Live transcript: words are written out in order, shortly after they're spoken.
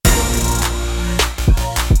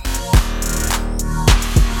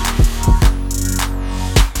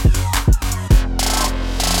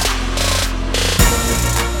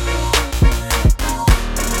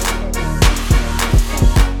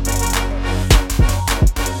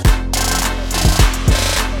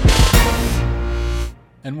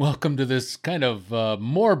And welcome to this kind of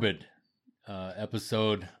morbid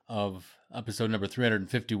episode number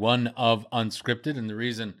 351 of Unscripted. And the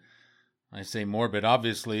reason I say morbid,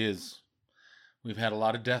 obviously, is we've had a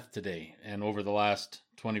lot of death today and over the last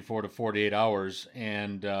 24 to 48 hours,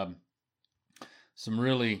 and some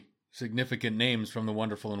really significant names from the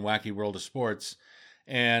wonderful and wacky world of sports.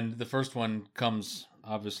 And the first one comes,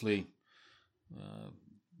 obviously,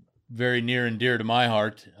 very near and dear to my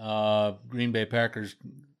heart. Green Bay Packers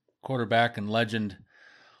quarterback and legend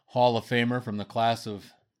Hall of Famer from the class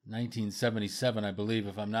of 1977, I believe,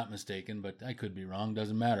 if I'm not mistaken, but I could be wrong.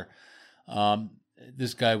 Doesn't matter.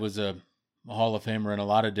 This guy was a Hall of Famer in a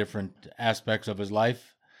lot of different aspects of his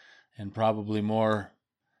life, and probably more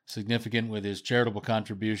significant with his charitable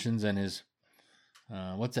contributions and his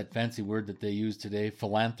what's that fancy word that they use today?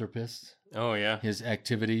 Philanthropist. Oh, yeah. His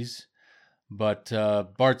activities. But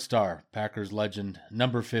Bart Starr, Packers legend,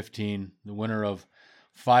 number 15, the winner of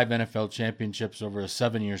 5 NFL championships over a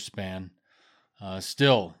 7-year span,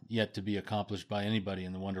 still yet to be accomplished by anybody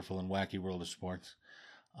in the wonderful and wacky world of sports,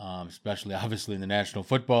 especially obviously in the National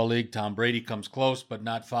Football League. Tom Brady comes close, but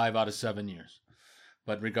not 5 out of 7 years.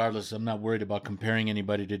 But regardless, I'm not worried about comparing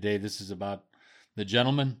anybody today. This is about the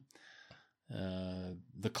gentleman,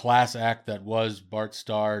 the class act that was Bart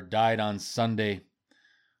Starr, died on Sunday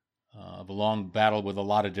of a long battle with a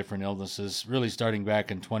lot of different illnesses, really starting back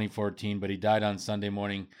in 2014, but he died on Sunday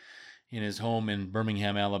morning in his home in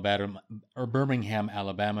Birmingham, Alabama,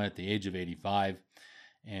 at the age of 85,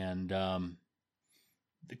 and the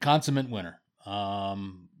consummate winner.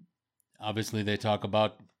 Obviously, they talk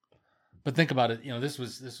about, but think about it. You know, this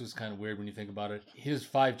was kind of weird when you think about it. His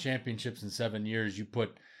 5 championships in 7 years. You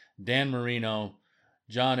put Dan Marino,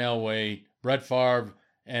 John Elway, Brett Favre,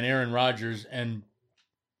 and Aaron Rodgers, and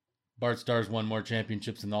Bart Starr's won more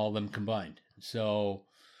championships than all of them combined. So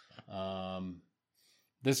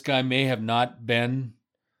this guy may have not been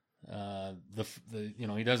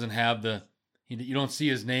he doesn't have you don't see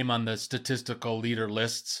his name on the statistical leader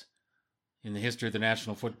lists in the history of the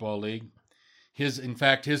National Football League. In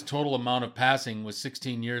fact, his total amount of passing was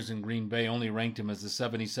 16 years in Green Bay only ranked him as the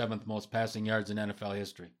 77th most passing yards in NFL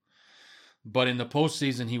history. But in the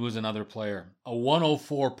postseason, he was another player. A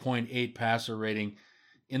 104.8 passer rating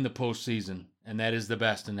in the postseason, and that is the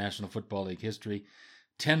best in National Football League history.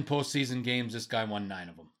 10 postseason games, this guy won 9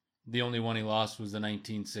 of them. The only one he lost was the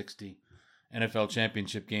 1960 NFL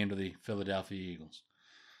Championship game to the Philadelphia Eagles.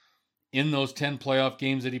 In those 10 playoff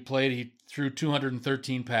games that he played, he threw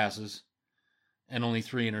 213 passes and only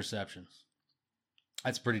 3 interceptions.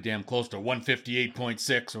 That's pretty damn close to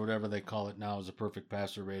 158.6 or whatever they call it now as a perfect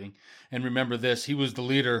passer rating. And remember this, he was the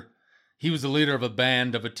leader of a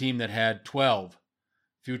band of a team that had 12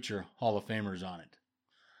 future Hall of Famers on it.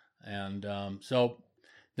 And so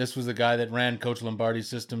this was the guy that ran Coach Lombardi's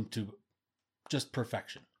system to just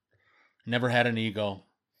perfection. Never had an ego.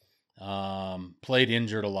 Played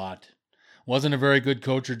injured a lot. Wasn't a very good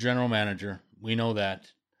coach or general manager. We know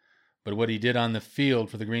that. But what he did on the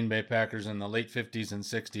field for the Green Bay Packers in the late 50s and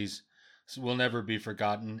 60s will never be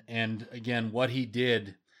forgotten. And again, what he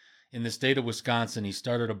did in the state of Wisconsin, he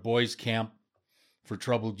started a boys' camp for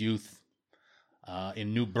troubled youth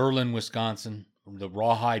in New Berlin, Wisconsin, the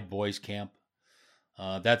Rawhide Boys Camp.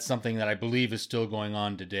 That's something that I believe is still going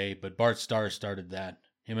on today, but Bart Starr started that,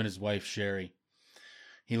 him and his wife, Sherry.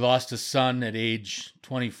 He lost his son at age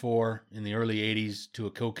 24 in the early 80s to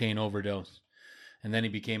a cocaine overdose, and then he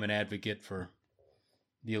became an advocate for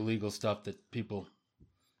the illegal stuff that people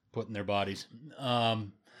put in their bodies.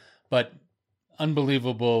 But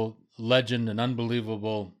unbelievable legend and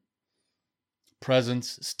unbelievable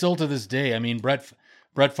presence still to this day. I mean, Brett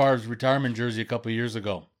Favre's retirement jersey a couple of years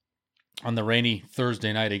ago on the rainy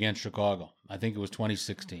Thursday night against Chicago. I think it was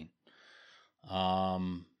 2016.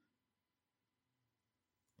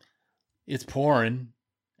 It's pouring,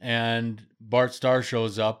 and Bart Starr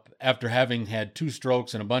shows up after having had 2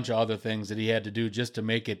 strokes and a bunch of other things that he had to do just to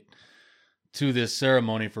make it to this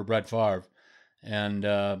ceremony for Brett Favre. And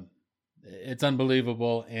it's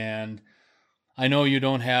unbelievable. And I know you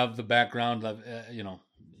don't have the background of,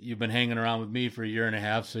 you've been hanging around with me for a year and a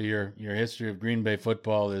half, so your history of Green Bay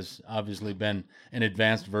football has obviously been an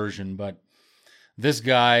advanced version. But this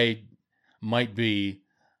guy might be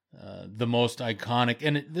the most iconic,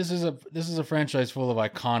 and this is a franchise full of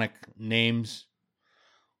iconic names.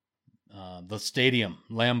 The stadium,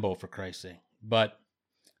 Lambeau, for Christ's sake. But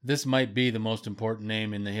this might be the most important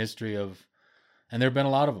name in the history of, and there have been a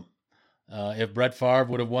lot of them. If Brett Favre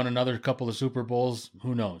would have won another couple of Super Bowls,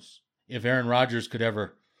 who knows? If Aaron Rodgers could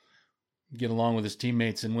ever get along with his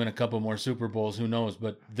teammates and win a couple more Super Bowls, who knows?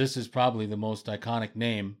 But this is probably the most iconic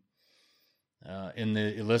name in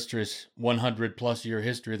the illustrious 100-plus year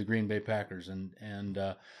history of the Green Bay Packers. And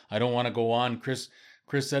I don't want to go on. Chris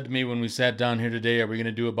said to me when we sat down here today, are we going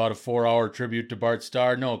to do about a 4-hour tribute to Bart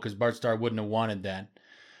Starr? No, because Bart Starr wouldn't have wanted that.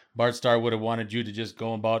 Bart Starr would have wanted you to just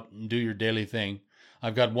go about and do your daily thing.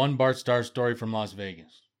 I've got one Bart Starr story from Las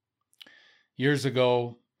Vegas. Years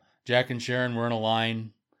ago, Jack and Sharon were in a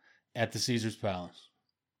line at the Caesars Palace.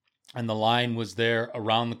 And the line was there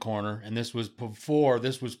around the corner. And this was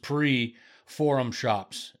pre-Forum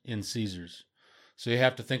shops in Caesars. So you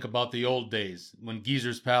have to think about the old days when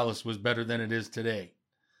Geezer's Palace was better than it is today.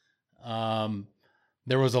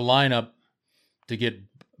 There was a lineup to get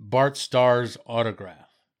Bart Starr's autograph.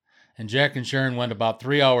 And Jack and Sharon went about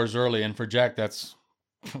 3 hours early. And for Jack,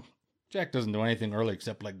 Jack doesn't do anything early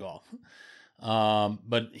except play golf.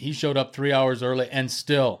 But he showed up 3 hours early and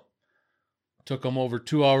still took him over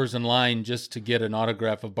 2 hours in line just to get an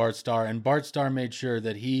autograph of Bart Starr. And Bart Starr made sure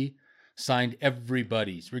that he signed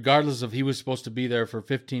everybody's, regardless if he was supposed to be there for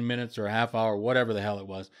 15 minutes or a half hour, whatever the hell it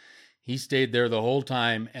was. He stayed there the whole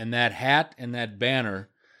time. And that hat and that banner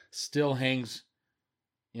still hangs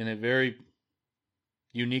in a very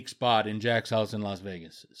unique spot in Jack's house in Las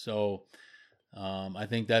Vegas. So I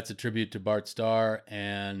think that's a tribute to Bart Starr.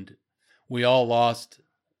 And we all lost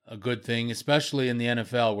a good thing, especially in the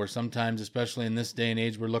NFL, where sometimes, especially in this day and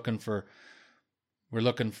age, we're looking for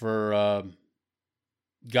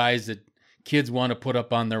guys that kids want to put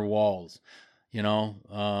up on their walls,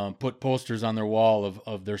 put posters on their wall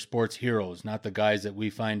of their sports heroes, not the guys that we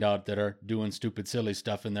find out that are doing stupid, silly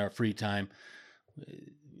stuff in their free time.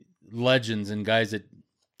 Legends and guys that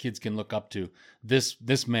kids can look up to.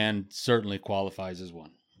 This man certainly qualifies as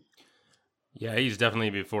one. Yeah, he's definitely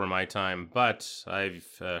before my time, but I've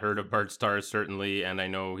heard of Bart Starr, certainly, and I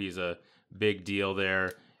know he's a big deal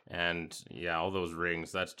there, and yeah, all those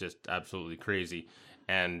rings, that's just absolutely crazy,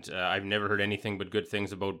 and I've never heard anything but good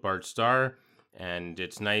things about Bart Starr, and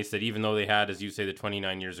it's nice that even though they had, as you say, the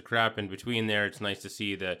 29 years of crap in between there, it's nice to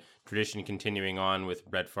see the tradition continuing on with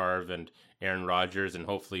Brett Favre and Aaron Rodgers, and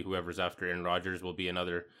hopefully whoever's after Aaron Rodgers will be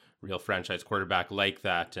another real franchise quarterback like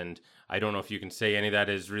that. And I don't know if you can say any of that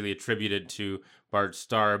is really attributed to Bart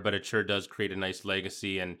Starr, but it sure does create a nice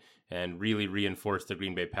legacy and really reinforce the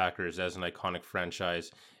Green Bay Packers as an iconic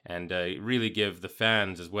franchise, and really give the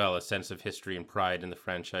fans as well a sense of history and pride in the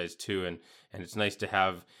franchise too. And it's nice to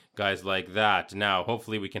have guys like that. Now,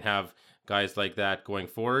 hopefully we can have guys like that going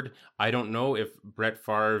forward. I don't know if Brett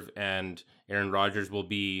Favre and Aaron Rodgers will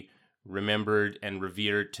be remembered and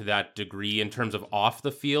revered to that degree in terms of off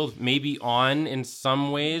the field, maybe on in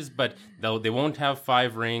some ways, but they won't have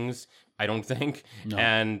 5 rings, I don't think. No.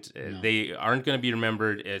 And they aren't going to be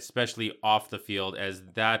remembered, especially off the field, as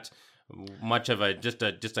that much of just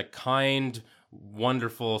a kind,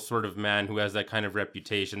 wonderful sort of man who has that kind of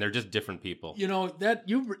reputation. They're just different people.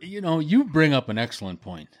 You bring up an excellent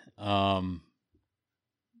point.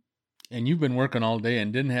 And you've been working all day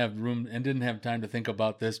and didn't have time to think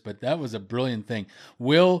about this, but that was a brilliant thing.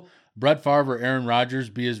 Will Brett Favre or Aaron Rodgers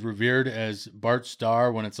be as revered as Bart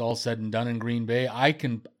Starr when it's all said and done in Green Bay? I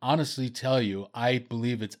can honestly tell you, I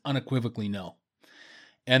believe it's unequivocally no.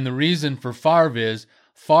 And the reason for Favre is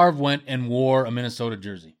Favre went and wore a Minnesota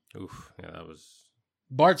jersey. Oof, yeah, that was...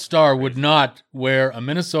 Bart Starr would not wear a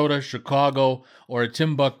Minnesota, Chicago, or a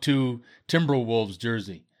Timbuktu Timberwolves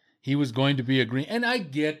jersey. He was going to be a Green... And I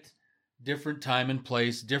get... different time and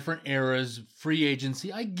place, different eras, free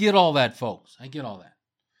agency. I get all that, folks. I get all that.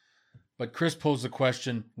 But Chris posed the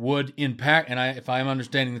question, would impact, and if I'm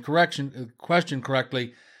understanding the question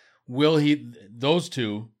correctly, will those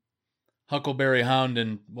two, Huckleberry Hound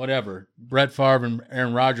and whatever, Brett Favre and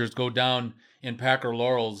Aaron Rodgers, go down in Packer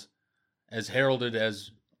laurels as heralded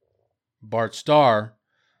as Bart Starr?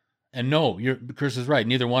 And no, Chris is right.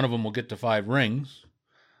 Neither one of them will get to 5 rings.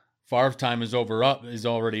 Favre time is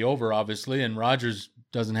already over, obviously, and Rodgers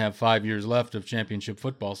doesn't have 5 years left of championship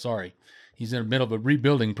football. Sorry. He's in the middle of a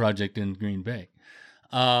rebuilding project in Green Bay.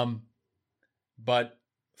 But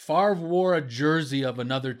Favre wore a jersey of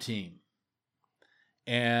another team,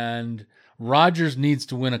 and Rodgers needs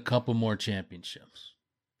to win a couple more championships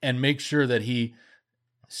and make sure that he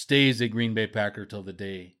stays a Green Bay Packer till the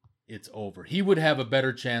day it's over. He would have a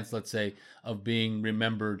better chance, let's say, of being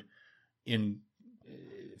remembered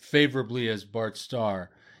favorably as Bart Starr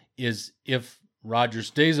is if Rodgers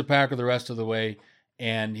stays a Packer the rest of the way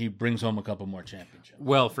and he brings home a couple more championships.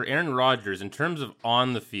 Well, for Aaron Rodgers, in terms of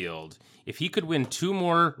on the field, if he could win 2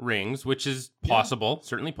 more rings, which is possible,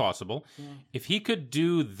 certainly possible, if he could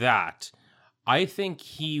do that, I think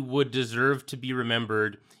he would deserve to be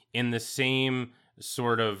remembered in the same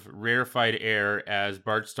sort of rarefied air as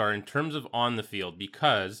Bart Starr in terms of on the field,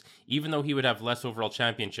 because even though he would have less overall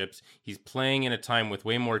championships, he's playing in a time with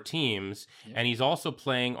way more teams, and he's also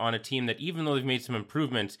playing on a team that, even though they've made some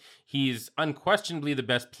improvements, he's unquestionably the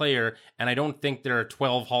best player, and I don't think there are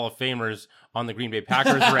 12 Hall of Famers on the Green Bay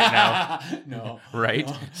Packers right now. No. Right?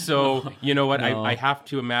 No, so, you know what? no. I have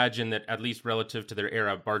to imagine that, at least relative to their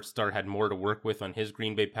era, Bart Starr had more to work with on his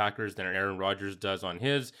Green Bay Packers than Aaron Rodgers does on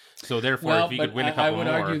his. So, therefore, if he could win a couple I would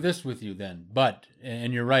more... argue this with you then. But,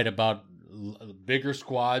 and you're right about bigger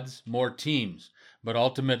squads, more teams. But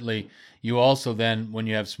ultimately, you also then, when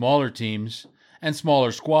you have smaller teams and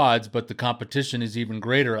smaller squads, but the competition is even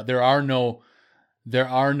greater, there are no,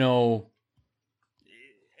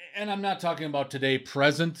 and I'm not talking about today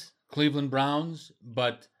present Cleveland Browns,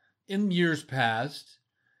 but in years past,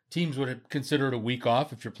 teams would have considered a week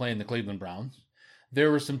off if you're playing the Cleveland Browns.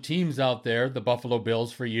 There were some teams out there, the Buffalo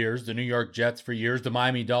Bills for years, the New York Jets for years, the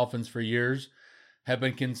Miami Dolphins for years, have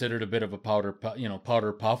been considered a bit of a powder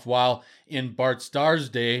puff. While in Bart Starr's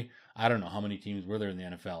day, I don't know how many teams were there in the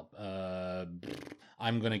NFL.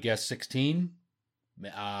 I'm going to guess 16,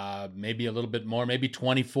 maybe a little bit more, maybe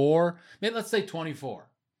 24. Maybe let's say 24.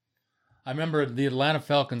 I remember the Atlanta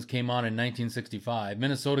Falcons came on in 1965.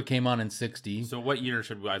 Minnesota came on in 60. So what year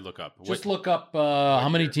should I look up? Just look up how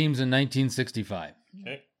many teams in 1965.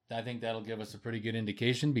 Okay. I think that'll give us a pretty good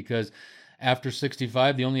indication, because after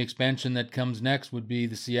 65, the only expansion that comes next would be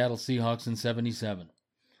the Seattle Seahawks in 77.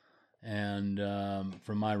 And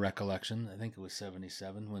from my recollection, I think it was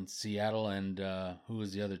 77 when Seattle and who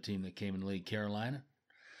was the other team that came in the league? Carolina?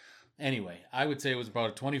 Anyway, I would say it was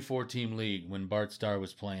about a 24-team league when Bart Starr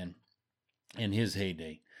was playing in his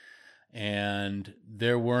heyday. And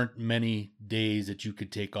there weren't many days that you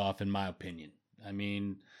could take off, in my opinion. I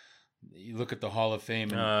mean, you look at the Hall of Fame.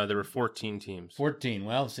 There were 14 teams. 14.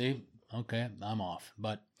 Well, see, okay, I'm off.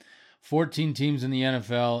 But 14 teams in the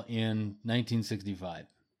NFL in 1965.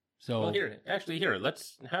 So Well, here,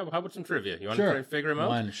 let's how about some trivia? You want Sure. to try and figure them out?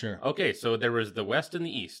 One, sure. Okay, so there was the West and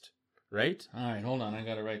the East, right? All right, hold on. I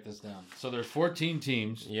got to write this down. So there's 14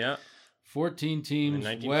 teams. Yeah. 14 In teams,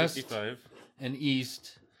 West 1965. and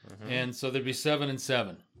East. Mhm. And so there'd be 7 and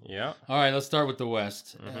 7. Yeah. All right, let's start with the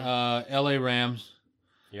West. LA Rams,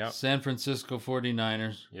 Yeah. San Francisco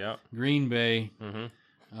 49ers, Yeah. Green Bay,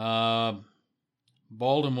 Mm-hmm.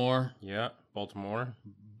 Baltimore, Yeah. Baltimore.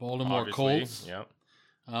 Colts, Obviously. Yeah.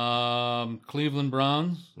 Cleveland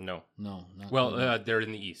Browns. No. No, not Well, Cleveland. they're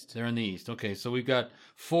in the East. They're in the East. Okay, so we've got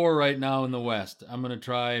 4 right now in the West. I'm going to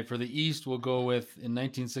try for the East. We'll go with, in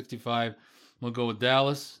 1965, we'll go with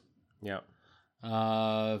Dallas, Yeah.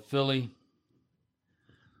 Philly,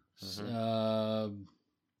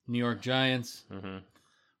 New York Giants, Mm-hmm.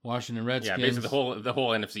 Washington Yeah. Redskins, Basically, the whole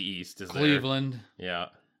NFC East is Cleveland. there. Yeah.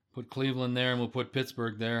 Put Cleveland there, and we'll put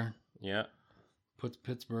Pittsburgh there. Yeah. Put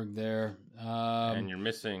Pittsburgh there. And you're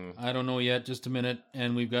missing. I don't know yet. Just a minute.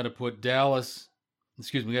 And we've got to put Dallas.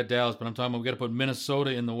 Excuse me, we got Dallas, but I'm talking about we got to put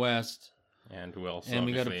Minnesota in the West. And who else? And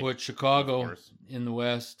we got to obviously, put of Chicago course. in the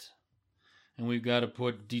West. And we've got to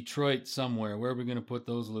put Detroit somewhere. Where are we going to put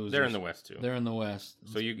those losers? They're in the West too. They're in the West.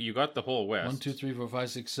 So you got the whole West. 1, 2, 3, 4, 5,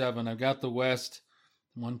 6, 7. I've got the West.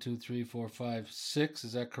 1, 2, 3, 4, 5, 6.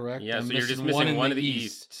 Is that correct? Yeah. I'm So you're just one missing in one the of the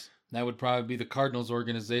East. That would probably be the Cardinals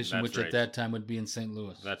organization, That's which right. at that time would be in St.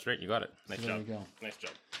 Louis. That's right. You got it. Nice So there job. we go. Nice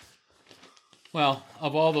job. Well,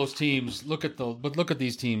 of all those teams, look at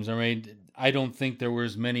these teams. I mean, I don't think there were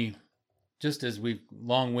as many. Just as we've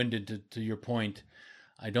long-winded to your point,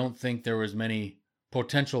 I don't think there were as many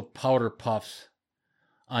potential powder puffs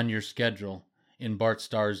on your schedule in Bart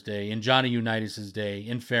Starr's day, in Johnny Unitas's day,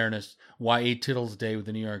 in fairness, Y.A. Tittle's day with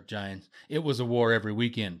the New York Giants. It was a war every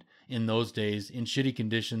weekend in those days, in shitty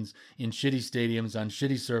conditions, in shitty stadiums, on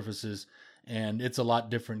shitty surfaces, and it's a lot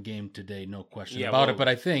different game today, no question about it. But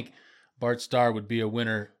I think Bart Starr would be a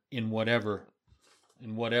winner in whatever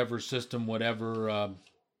system, whatever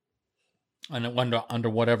under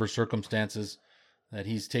whatever circumstances that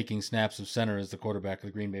he's taking snaps of center as the quarterback of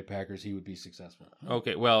the Green Bay Packers, he would be successful.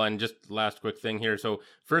 Okay, well, and just last quick thing here. So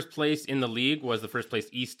first place in the league was the first place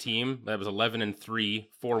East team. That was 11-3,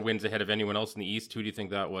 4 wins ahead of anyone else in the East. Who do you think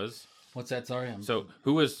that was? What's that? Sorry. So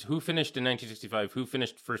who finished in 1965? Who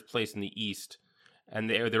finished first place in the East? And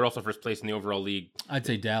they're also first place in the overall league. I'd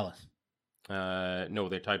say Dallas. No,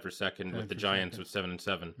 they tied for second with the Giants with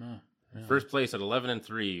 7-7. Oh, yeah. First place at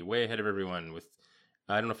 11-3, way ahead of everyone. With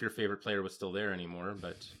I don't know if your favorite player was still there anymore,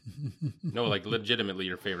 but no, like legitimately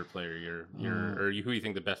your favorite player. Who you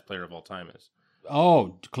think the best player of all time is?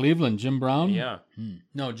 Oh, Cleveland, Jim Brown. Yeah.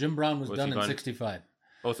 No, Jim Brown was done he in gone? '65.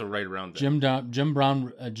 Also right around there. Jim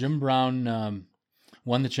Brown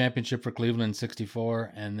won the championship for Cleveland in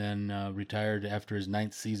 '64, and then retired after his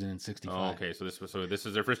 9th season in '65. Oh, okay, so this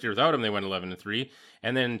is their first year without him. They went 11-3,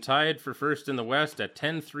 and then tied for first in the West at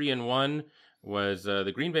 10-3-1 was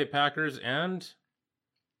the Green Bay Packers and.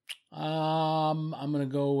 I'm gonna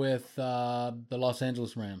go with the Los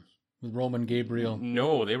Angeles Rams with Roman Gabriel.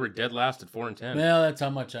 No, they were dead last at 4-10. Well, that's how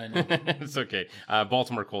much I know. It's okay.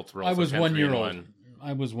 Baltimore Colts were also. I was 1 year old. 10-3-1.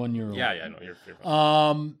 I was 1 year old. Yeah, no, you're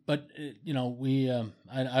fine. But we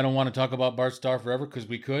I don't want to talk about Bart Starr forever because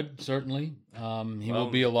we could certainly. He will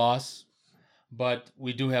be a loss, but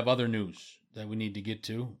we do have other news that we need to get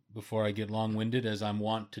to before I get long-winded, as I'm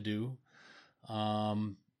wont to do.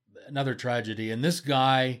 Another tragedy, and this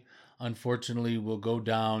guy, unfortunately, will go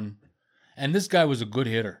down. And this guy was a good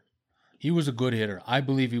hitter. He was a good hitter. I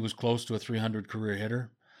believe he was close to a 300 career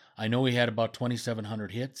hitter. I know he had about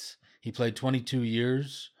 2,700 hits. He played 22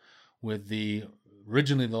 years with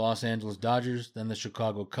originally the Los Angeles Dodgers, then the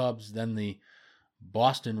Chicago Cubs, then the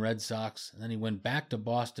Boston Red Sox, and then he went back to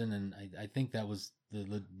Boston, and I think that was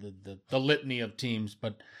the litany of teams.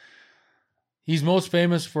 But he's most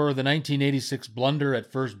famous for the 1986 blunder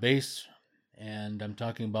at first base, and I'm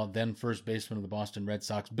talking about then first baseman of the Boston Red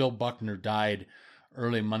Sox. Bill Buckner died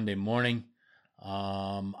early Monday morning.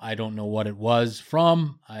 I don't know what it was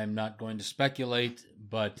from. I'm not going to speculate,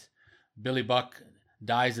 but Billy Buck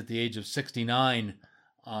dies at the age of 69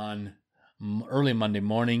 on early Monday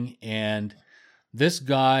morning. And this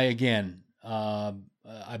guy, again, I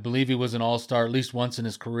believe he was an all-star at least once in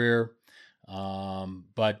his career.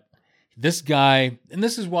 But this guy, and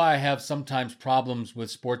this is why I have sometimes problems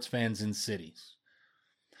with sports fans in cities.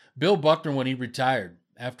 Bill Buckner, when he retired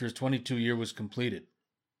after his 22 year was completed,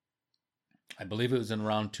 I believe it was in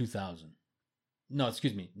around 2000. No,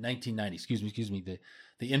 1990. Excuse me.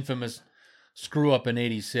 The infamous screw up in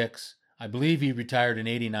 86. I believe he retired in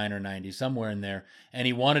 89 or 90, somewhere in there, and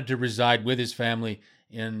he wanted to reside with his family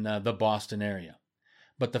in the Boston area.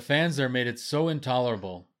 But the fans there made it so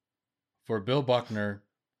intolerable for Bill Buckner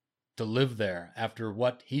to live there after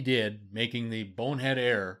what he did, making the bonehead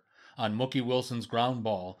error on Mookie Wilson's ground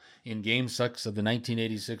ball in Game 6 of the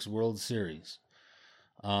 1986 World Series.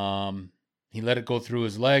 He let it go through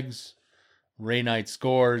his legs. Ray Knight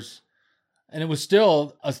scores. And it was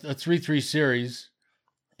still a 3-3 series.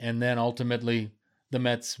 And then ultimately the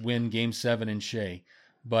Mets win Game 7 in Shea.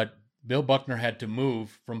 But Bill Buckner had to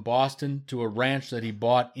move from Boston to a ranch that he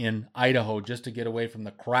bought in Idaho just to get away from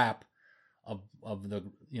the crap of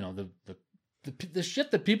the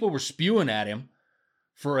shit that people were spewing at him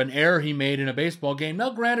for an error he made in a baseball game. Now,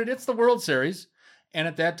 granted, it's the World Series. And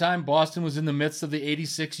at that time, Boston was in the midst of the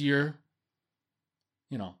 86 year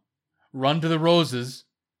run to the roses.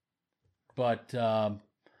 But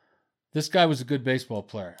this guy was a good baseball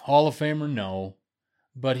player. Hall of Famer, no.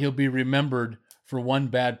 But he'll be remembered for one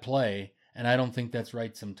bad play, and I don't think that's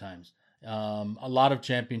right sometimes. A lot of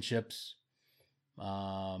championships.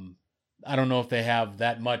 I don't know if they have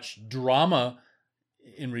that much drama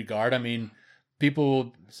in regard. I mean,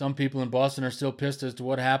 some people in Boston are still pissed as to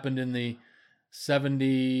what happened in the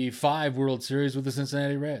 75 World Series with the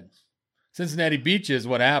Cincinnati Reds. Cincinnati beat you is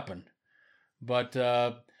what happened. But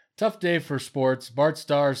tough day for sports. Bart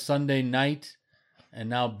Starr Sunday night, and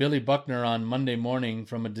now Billy Buckner on Monday morning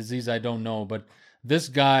from a disease I don't know. But this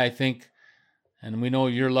guy, I think, and we know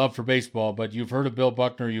your love for baseball, but you've heard of Bill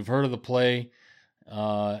Buckner, you've heard of the play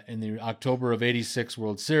in the October of 86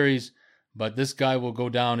 World Series. But this guy will go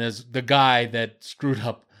down as the guy that screwed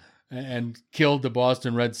up and killed the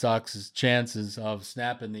Boston Red Sox's chances of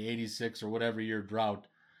snapping the 86 or whatever year drought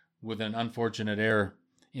with an unfortunate error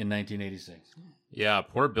in 1986. Yeah,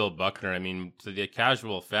 poor Bill Buckner. I mean, to the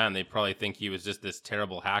casual fan, they probably think he was just this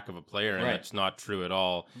terrible hack of a player, and that's not true at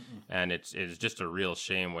all. And it's just a real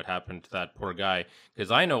shame what happened to that poor guy.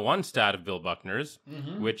 Because I know one stat of Bill Buckner's,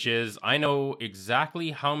 which is I know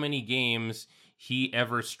exactly how many games he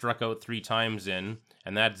ever struck out 3 times in,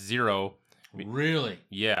 and that's 0. Really?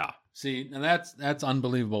 Yeah. See, and that's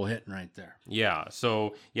unbelievable hitting right there. Yeah.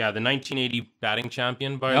 So, the 1980 batting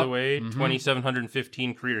champion, by the way,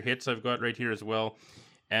 2,715 career hits I've got right here as well.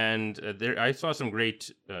 And I saw some great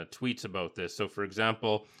tweets about this. So, for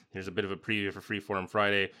example, here's a bit of a preview for Freeform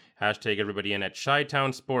Friday. Hashtag everybody in at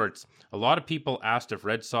Chi-Town Sports. A lot of people asked if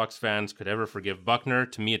Red Sox fans could ever forgive Buckner.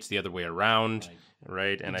 To me, it's the other way around.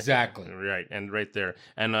 Right? And exactly. Right. And right there.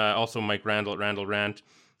 And also Mike Randall at Randall Rant.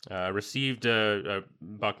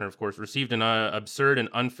 Buckner, of course, received an absurd and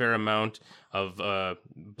unfair amount of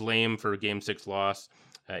blame for Game 6 loss.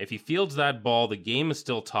 If he fields that ball, the game is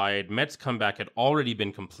still tied. Mets comeback had already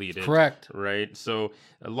been completed. Correct. Right. So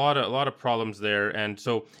a lot of problems there. And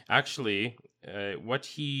so actually, what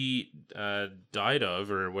he died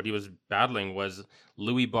of, or what he was battling, was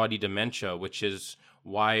Lewy body dementia, which is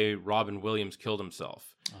why Robin Williams killed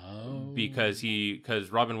himself. Oh. Because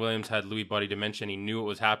Robin Williams had Lewy body dementia, and he knew it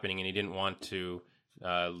was happening, and he didn't want to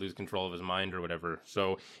lose control of his mind or whatever.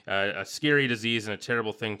 So a scary disease and a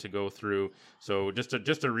terrible thing to go through. So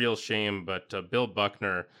just a real shame. But Bill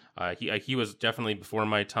Buckner, he was definitely before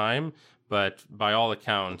my time. But by all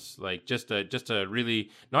accounts, like just a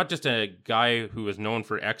really, not just a guy who was known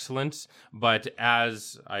for excellence, but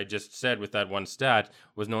as I just said with that one stat,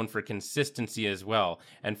 was known for consistency as well.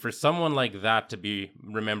 And for someone like that to be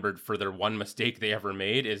remembered for their one mistake they ever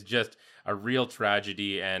made is just a real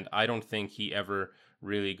tragedy. And I don't think he ever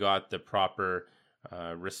really got the proper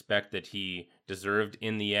respect that he deserved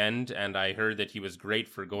in the end. And I heard that he was great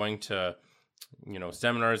for going to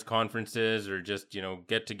seminars, conferences, or just,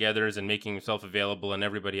 get-togethers and making himself available, and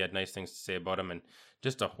everybody had nice things to say about him, and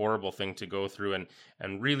just a horrible thing to go through,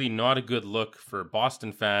 and really not a good look for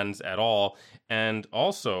Boston fans at all. And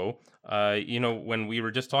also, when we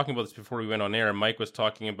were just talking about this before we went on air, Mike was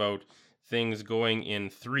talking about things going in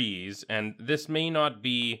threes, and this may not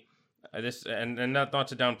be and not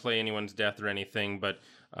to downplay anyone's death or anything, but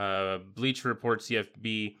Bleacher Report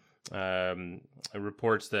CFB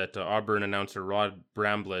reports that Auburn announcer Rod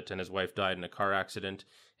Bramblett and his wife died in a car accident,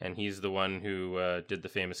 and he's the one who did the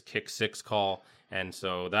famous kick six call, and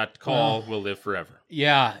so that call will live forever.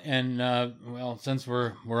 Yeah, and since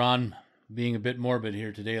we're on being a bit morbid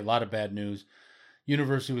here today, a lot of bad news.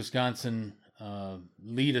 University of Wisconsin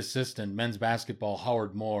lead assistant men's basketball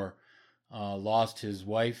Howard Moore lost his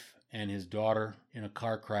wife and his daughter in a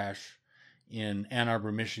car crash in Ann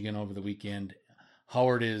Arbor, Michigan over the weekend.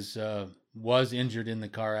 Howard was injured in the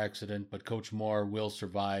car accident, but Coach Moore will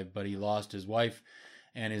survive. But he lost his wife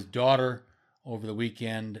and his daughter over the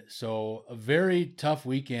weekend. So a very tough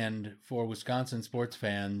weekend for Wisconsin sports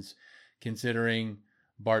fans, considering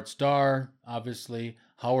Bart Starr, obviously,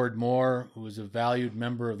 Howard Moore, who is a valued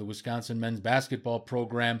member of the Wisconsin men's basketball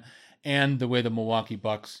program, and the way the Milwaukee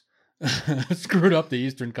Bucks screwed up the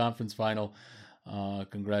Eastern Conference Final.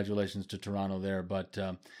 Congratulations to Toronto there. But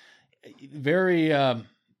very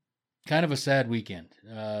kind of a sad weekend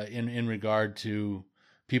in regard to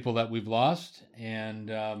people that we've lost,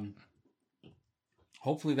 and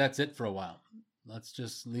hopefully that's it for a while. Let's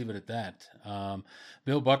just leave it at that.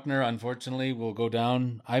 Bill Buckner, unfortunately, will go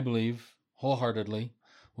down, I believe, wholeheartedly,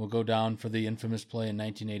 will go down for the infamous play in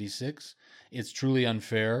 1986. It's truly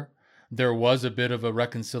unfair. There was a bit of a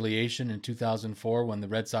reconciliation in 2004 when the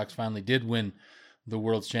Red Sox finally did win the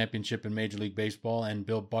World's Championship in Major League Baseball, and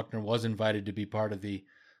Bill Buckner was invited to be part of the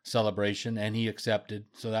celebration, and he accepted,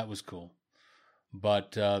 so that was cool.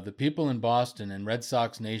 But the people in Boston and Red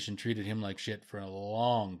Sox Nation treated him like shit for a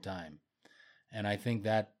long time. And I think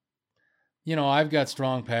that, I've got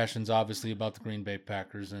strong passions, obviously, about the Green Bay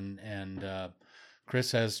Packers, and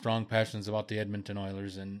Chris has strong passions about the Edmonton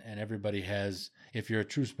Oilers, and everybody has, if you're a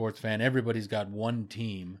true sports fan, everybody's got one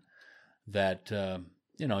team that,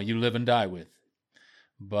 you live and die with.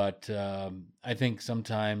 But I think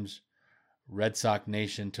sometimes Red Sox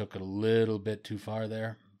Nation took it a little bit too far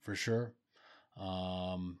there, for sure.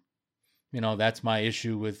 That's my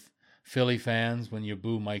issue with Philly fans when you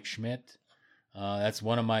boo Mike Schmidt. That's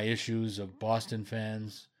one of my issues of Boston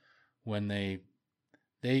fans when they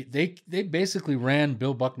basically ran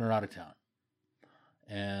Bill Buckner out of town.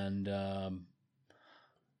 And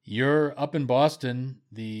you're up in Boston,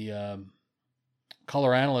 the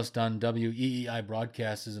color analyst on WEEI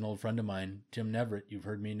broadcast is an old friend of mine, Tim Neverett. You've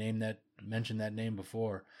heard me mention that name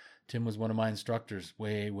before. Tim was one of my instructors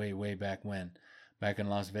way back in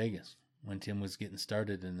Las Vegas, when Tim was getting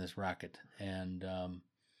started in this racket. And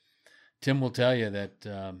Tim will tell you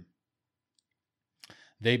that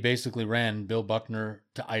they basically ran Bill Buckner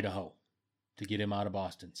to Idaho to get him out of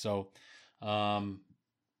Boston. So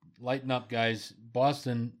lighten up, guys.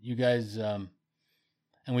 Boston, you guys, and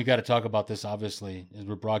we got to talk about this, obviously, as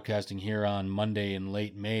we're broadcasting here on Monday in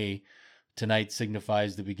late May. Tonight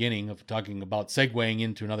signifies the beginning of talking about segueing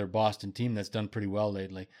into another Boston team that's done pretty well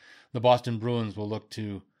lately. The Boston Bruins will look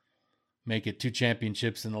to make it 2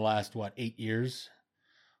 championships in the last, 8 years,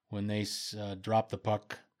 when they drop the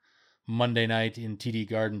puck Monday night in TD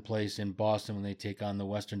Garden Place in Boston when they take on the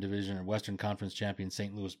Western Division or Western Conference champion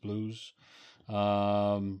St. Louis Blues.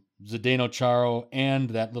 Zdeno Chara and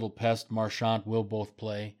that little pest Marchand will both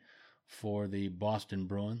play for the Boston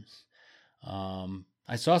Bruins.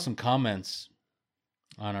 I saw some comments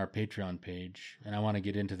on our Patreon page, and I want to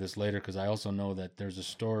get into this later because I also know that there's a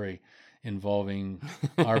story involving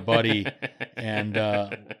our buddy, and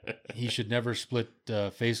he should never split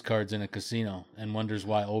face cards in a casino, and wonders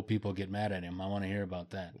why old people get mad at him. I want to hear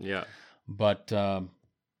about that. Yeah. But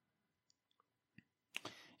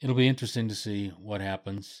it'll be interesting to see what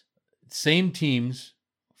happens. Same teams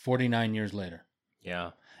 49 years later.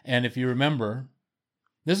 Yeah. And if you remember,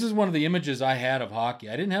 this is one of the images I had of hockey.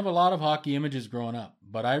 I didn't have a lot of hockey images growing up,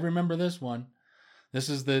 but I remember this one. This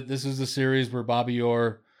is the series where Bobby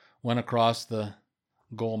Orr went across the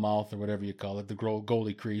goal mouth, or whatever you call it, the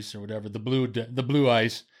goalie crease or whatever, the blue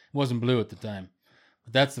ice. It wasn't blue at the time.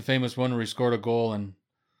 But that's the famous one where he scored a goal. And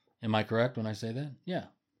am I correct when I say that? Yeah.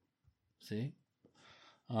 See?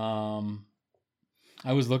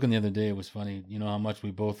 I was looking the other day. It was funny. You know how much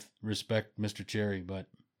we both respect Mr. Cherry, but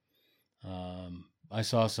I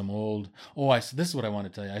saw some old... this is what I want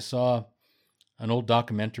to tell you. I saw an old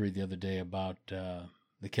documentary the other day about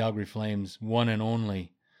the Calgary Flames' one and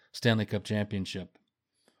only Stanley Cup championship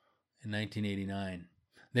in 1989.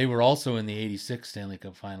 They were also in the 86 Stanley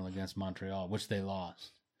Cup final against Montreal, which they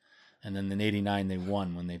lost. And then in 89 they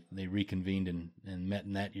won when they reconvened and met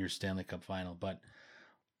in that year's Stanley Cup final. But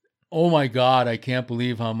oh my God, I can't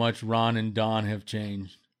believe how much Ron and Don have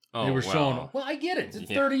changed. Oh, they were showing... Well, I get it.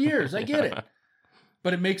 It's 30 years. I get it.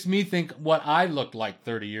 But it makes me think what I looked like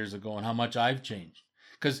 30 years ago and how much I've changed.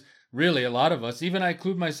 Because really, a lot of us, even I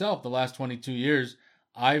include myself, the last 22 years,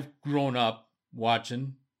 I've grown up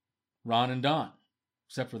watching Ron and Don.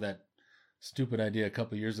 Except for that stupid idea a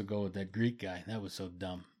couple years ago with that Greek guy. That was so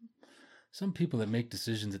dumb. Some people that make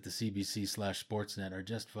decisions at the CBC/Sportsnet are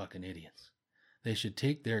just fucking idiots. They should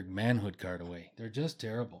take their manhood card away. They're just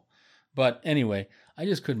terrible. But anyway, I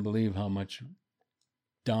just couldn't believe how much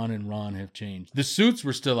Don and Ron have changed. The suits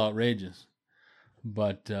were still outrageous,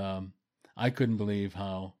 but I couldn't believe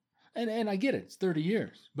how... And I get it, it's 30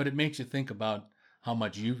 years, but it makes you think about how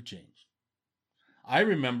much you've changed. I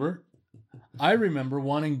remember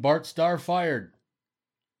wanting Bart Starr fired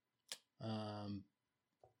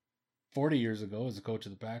 40 years ago as a coach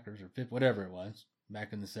of the Packers, or 50, whatever it was,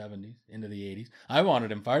 back in the 70s, into the 80s. I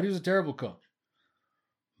wanted him fired. He was a terrible coach.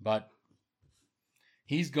 But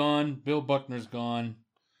he's gone. Bill Buckner's gone.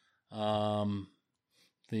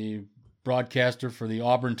 The broadcaster for the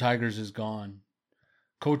Auburn Tigers is gone.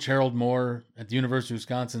 Coach Harold Moore at the University of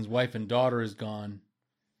Wisconsin's wife and daughter is gone.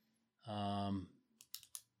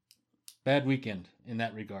 Bad weekend in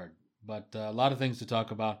that regard. But a lot of things to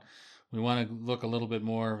talk about. We want to look a little bit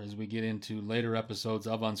more as we get into later episodes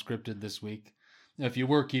of Unscripted this week. If you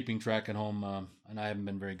were keeping track at home, and I haven't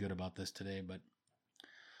been very good about this today, but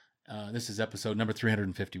this is episode number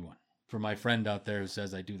 351. For my friend out there who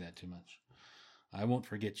says I do that too much. I won't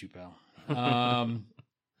forget you, pal. I've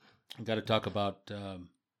got to talk about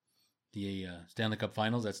the Stanley Cup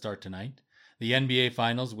Finals that start tonight. The NBA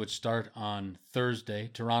Finals, which start on Thursday.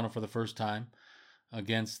 Toronto for the first time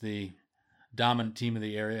against the dominant team of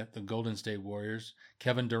the area, the Golden State Warriors.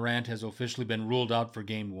 Kevin Durant has officially been ruled out for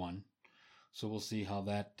Game 1. So we'll see how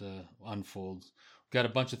that unfolds. We've got a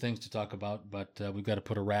bunch of things to talk about, but we've got to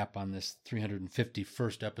put a wrap on this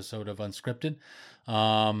 351st episode of Unscripted.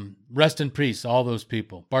 Rest in peace, all those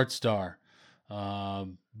people. Bart Starr,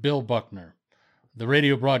 Bill Buckner, the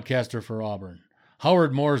radio broadcaster for Auburn,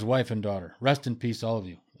 Howard Moore's wife and daughter. Rest in peace, all of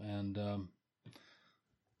you. And,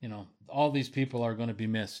 all these people are going to be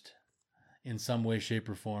missed in some way, shape,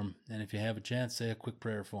 or form. And if you have a chance, say a quick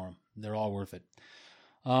prayer for them. They're all worth it.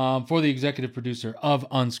 For the executive producer of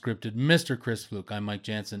Unscripted, Mr. Chris Fluke, I'm Mike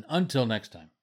Jansen. Until next time.